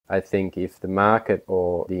I think if the market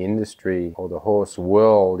or the industry or the horse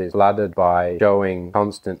world is flooded by showing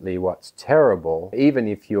constantly what's terrible, even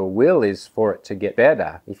if your will is for it to get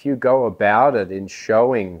better, if you go about it in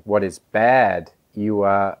showing what is bad, you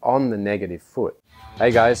are on the negative foot.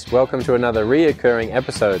 Hey guys, welcome to another reoccurring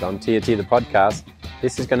episode on TRT the podcast.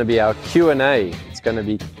 This is going to be our Q&A. It's going to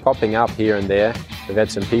be popping up here and there. We've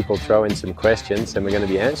had some people throw in some questions and we're going to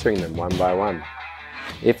be answering them one by one.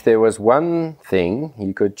 If there was one thing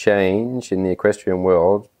you could change in the equestrian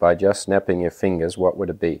world by just snapping your fingers, what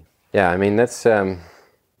would it be? Yeah, I mean, that's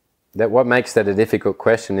what makes that a difficult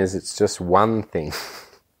question is it's just one thing.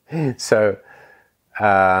 So,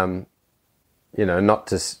 not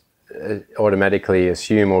to automatically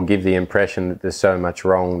assume or give the impression that there's so much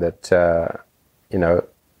wrong that,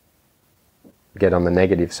 get on the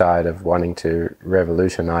negative side of wanting to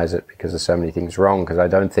revolutionize it because there's so many things wrong, because I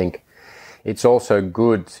don't think it's also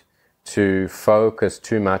good to focus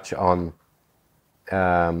too much on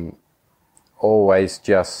always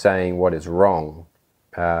just saying what is wrong.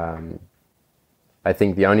 I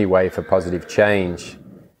think the only way for positive change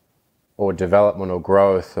or development or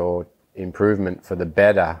growth or improvement for the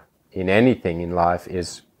better in anything in life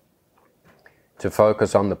is to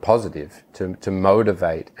focus on the positive, to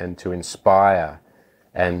motivate and to inspire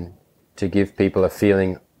and to give people a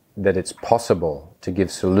feeling that it's possible, to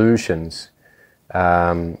give solutions.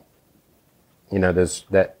 There's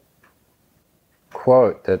that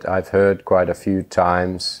quote that I've heard quite a few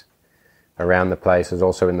times around the places,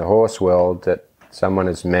 also in the horse world, that someone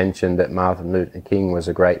has mentioned that Martin Luther King was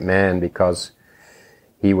a great man because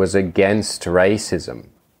he was against racism.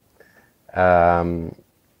 And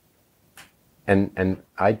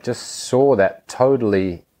I just saw that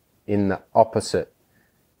totally in the opposite,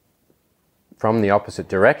 from the opposite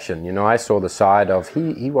direction. I saw the side of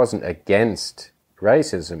he wasn't against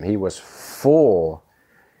racism. He was for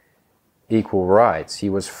equal rights. He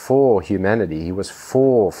was for humanity. He was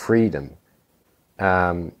for freedom.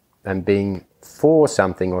 And being for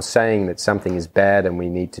something or saying that something is bad and we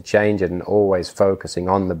need to change it and always focusing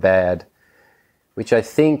on the bad, which I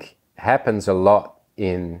think happens a lot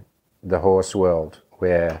in the horse world,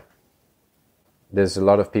 where there's a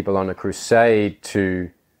lot of people on a crusade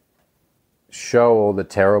to show all the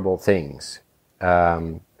terrible things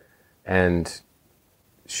and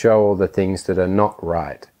show all the things that are not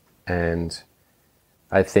right. And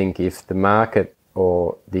I think if the market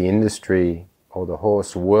or the industry or the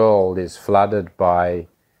horse world is flooded by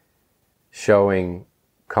showing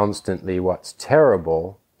constantly what's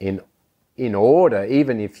terrible in order,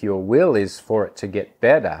 even if your will is for it to get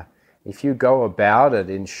better, if you go about it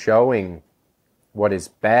in showing what is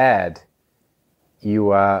bad, you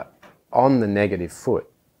are on the negative foot.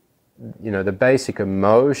 The basic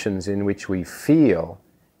emotions in which we feel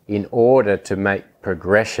in order to make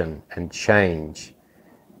progression and change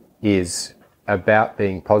is about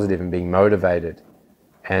being positive and being motivated.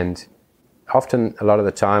 And often, a lot of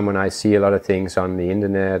the time when I see a lot of things on the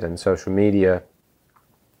internet and social media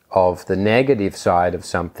of the negative side of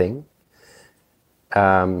something,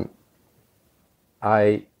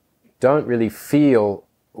 I don't really feel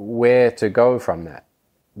where to go from that.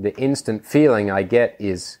 The instant feeling I get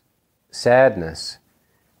is sadness,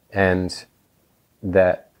 and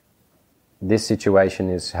that this situation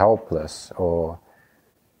is helpless, or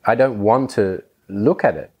I don't want to look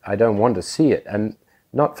at it. I don't want to see it. And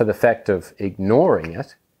not for the fact of ignoring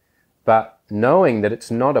it, but knowing that it's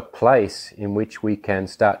not a place in which we can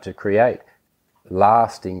start to create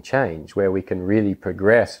lasting change, where we can really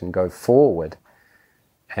progress and go forward.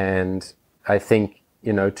 And I think,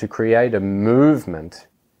 to create a movement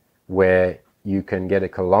where you can get a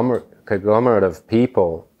conglomerate of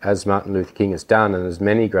people, as Martin Luther King has done and as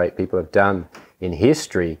many great people have done in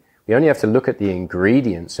history, we only have to look at the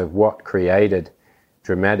ingredients of what created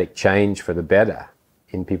dramatic change for the better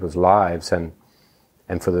in people's lives and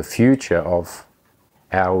for the future of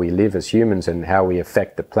how we live as humans and how we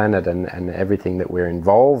affect the planet and everything that we're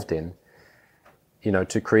involved in.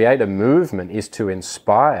 To create a movement is to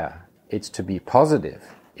inspire. It's to be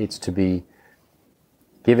positive. It's to be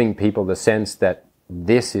giving people the sense that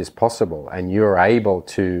this is possible and you're able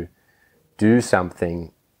to do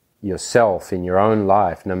something yourself in your own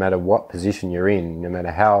life, no matter what position you're in, no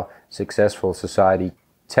matter how successful society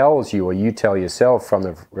tells you or you tell yourself from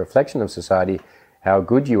the reflection of society how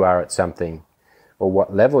good you are at something or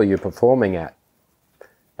what level you're performing at.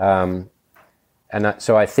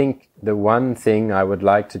 So I think the one thing I would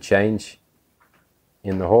like to change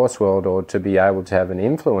in the horse world, or to be able to have an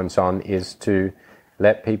influence on, is to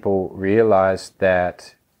let people realize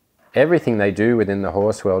that everything they do within the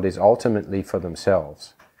horse world is ultimately for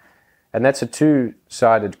themselves. And that's a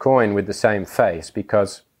two-sided coin with the same face,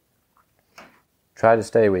 because, try to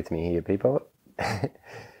stay with me here, people,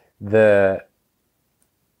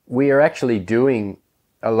 we are actually doing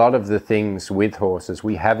a lot of the things with horses.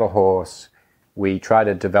 We have a horse, we try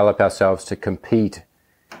to develop ourselves to compete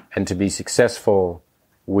and to be successful.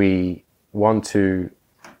 We want to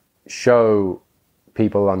show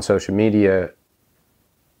people on social media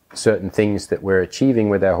certain things that we're achieving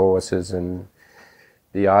with our horses, and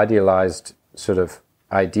the idealized sort of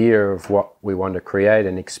idea of what we want to create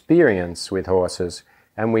and experience with horses.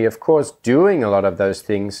 And we, of course, doing a lot of those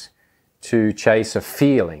things to chase a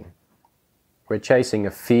feeling. We're chasing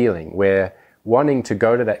a feeling. We're wanting to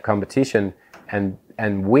go to that competition and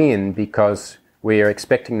win because we are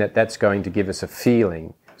expecting that that's going to give us a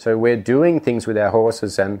feeling. So we're doing things with our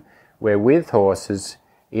horses, and we're with horses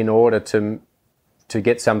in order to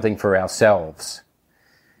get something for ourselves.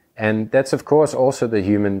 And that's, of course, also the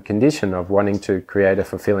human condition of wanting to create a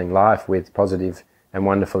fulfilling life with positive and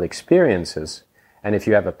wonderful experiences. And if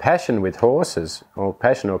you have a passion with horses, or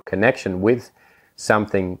passion or connection with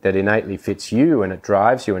something that innately fits you and it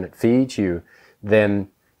drives you and it feeds you, then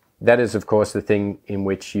that is, of course, the thing in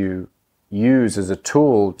which you use as a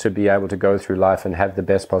tool to be able to go through life and have the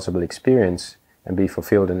best possible experience and be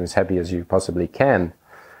fulfilled and as happy as you possibly can.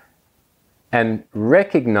 And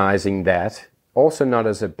recognizing that, also not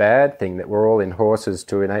as a bad thing, that we're all in horses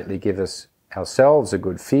to innately give us ourselves a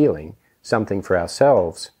good feeling, something for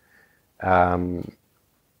ourselves.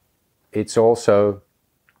 It's also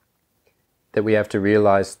that we have to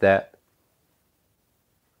realize that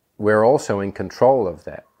we're also in control of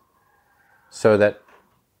that. So that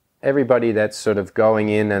everybody that's sort of going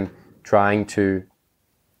in and trying to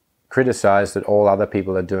criticize that all other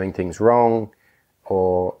people are doing things wrong,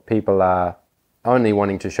 or people are only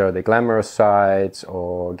wanting to show their glamorous sides,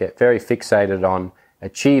 or get very fixated on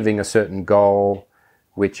achieving a certain goal,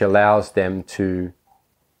 which allows them to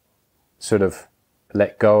sort of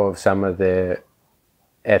let go of some of their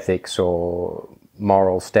ethics or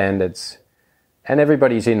moral standards. And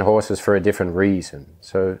everybody's in horses for a different reason.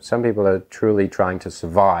 So some people are truly trying to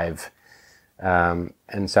survive,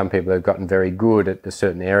 and some people have gotten very good at the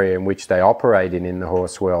certain area in which they operate in the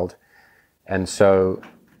horse world. And so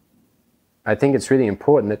I think it's really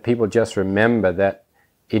important that people just remember that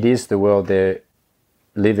it is the world they're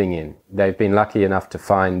living in. They've been lucky enough to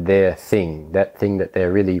find their thing, that thing that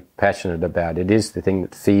they're really passionate about. It is the thing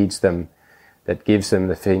that feeds them, that gives them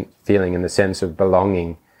the feeling and the sense of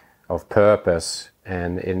belonging, of purpose,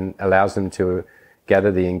 and it allows them to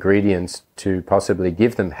gather the ingredients to possibly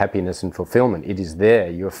give them happiness and fulfillment. It is there.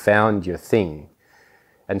 You've found your thing.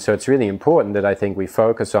 And so it's really important that I think we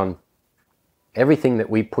focus on everything that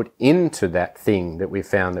we put into that thing that we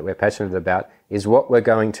found that we're passionate about is what we're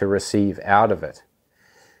going to receive out of it.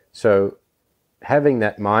 So having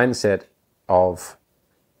that mindset of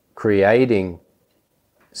creating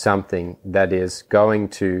something that is going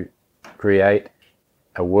to create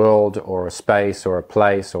a world or a space or a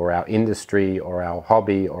place or our industry or our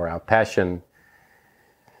hobby or our passion,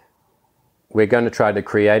 we're going to try to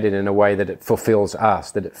create it in a way that it fulfills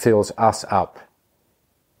us, that it fills us up.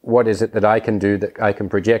 What is it that I can do that I can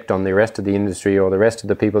project on the rest of the industry or the rest of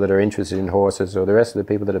the people that are interested in horses or the rest of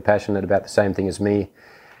the people that are passionate about the same thing as me?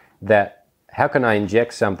 That how can I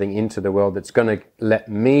inject something into the world that's going to let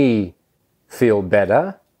me feel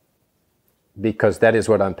better, because that is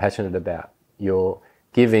what I'm passionate about. You're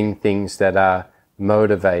giving things that are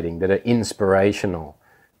motivating, that are inspirational,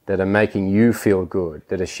 that are making you feel good,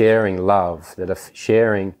 that are sharing love, that are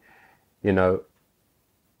sharing,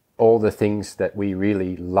 all the things that we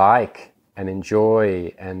really like and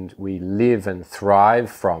enjoy and we live and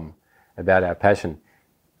thrive from about our passion.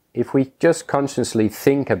 If we just consciously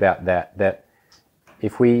think about that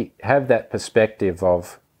if we have that perspective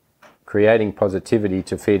of creating positivity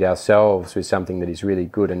to feed ourselves with something that is really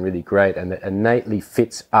good and really great and that innately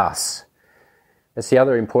fits us. That's the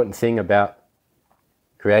other important thing about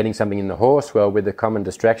creating something in the horse world with the common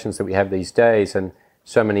distractions that we have these days, and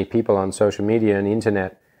so many people on social media and the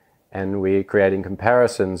internet, and we're creating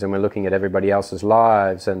comparisons and we're looking at everybody else's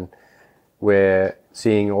lives and we're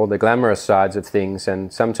seeing all the glamorous sides of things,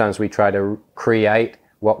 and sometimes we try to create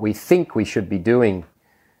what we think we should be doing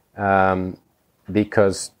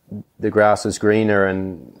because the grass is greener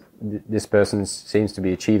and this person seems to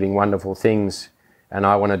be achieving wonderful things and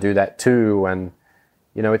I want to do that too. And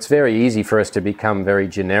it's very easy for us to become very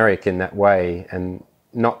generic in that way and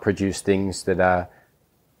not produce things that are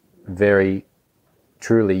very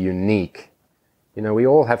truly unique. We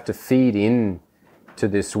all have to feed in to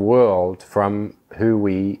this world from who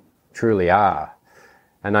we truly are.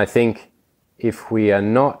 And I think if we are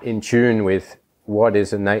not in tune with what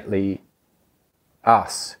is innately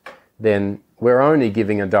us, then we're only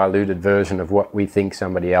giving a diluted version of what we think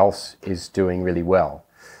somebody else is doing really well.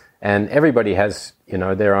 And everybody has,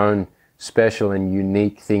 their own special and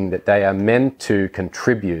unique thing that they are meant to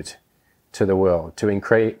contribute to the world, to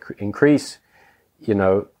increase,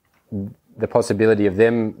 the possibility of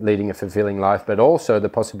them leading a fulfilling life, but also the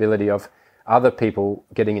possibility of other people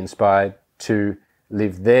getting inspired to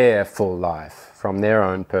live their full life from their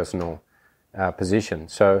own personal position.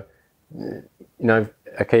 So,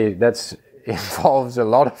 okay, that's involves a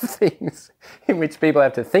lot of things in which people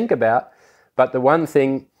have to think about, but the one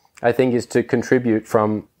thing I think is to contribute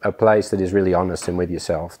from a place that is really honest and with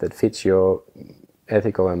yourself, that fits your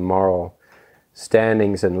ethical and moral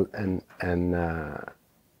standings and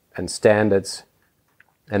standards,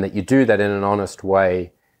 and that you do that in an honest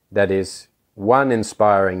way that is, one,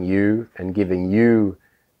 inspiring you and giving you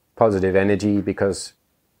positive energy, because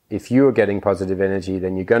if you're getting positive energy,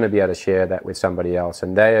 then you're going to be able to share that with somebody else,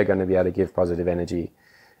 and they are going to be able to give positive energy.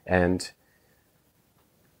 And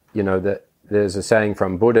there's a saying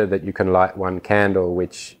from Buddha that you can light one candle,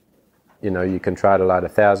 which you can try to light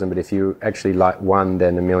 1,000, but if you actually light one,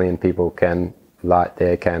 then 1,000,000 people can light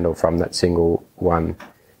their candle from that single one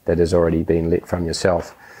that has already been lit from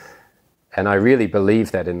yourself. And I really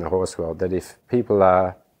believe that in the horse world, that if people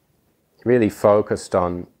are really focused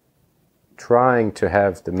on trying to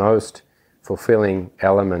have the most fulfilling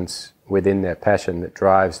elements within their passion that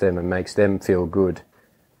drives them and makes them feel good,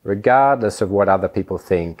 regardless of what other people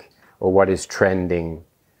think, or what is trending,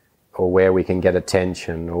 or where we can get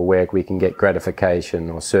attention, or where we can get gratification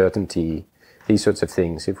or certainty, these sorts of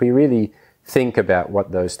things. If we really think about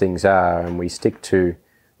what those things are and we stick to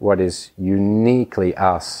what is uniquely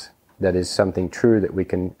us, that is something true that we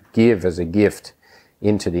can give as a gift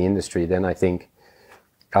into the industry, then I think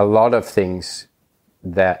a lot of things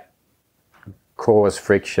that cause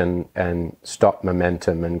friction and stop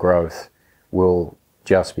momentum and growth will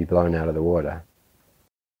just be blown out of the water.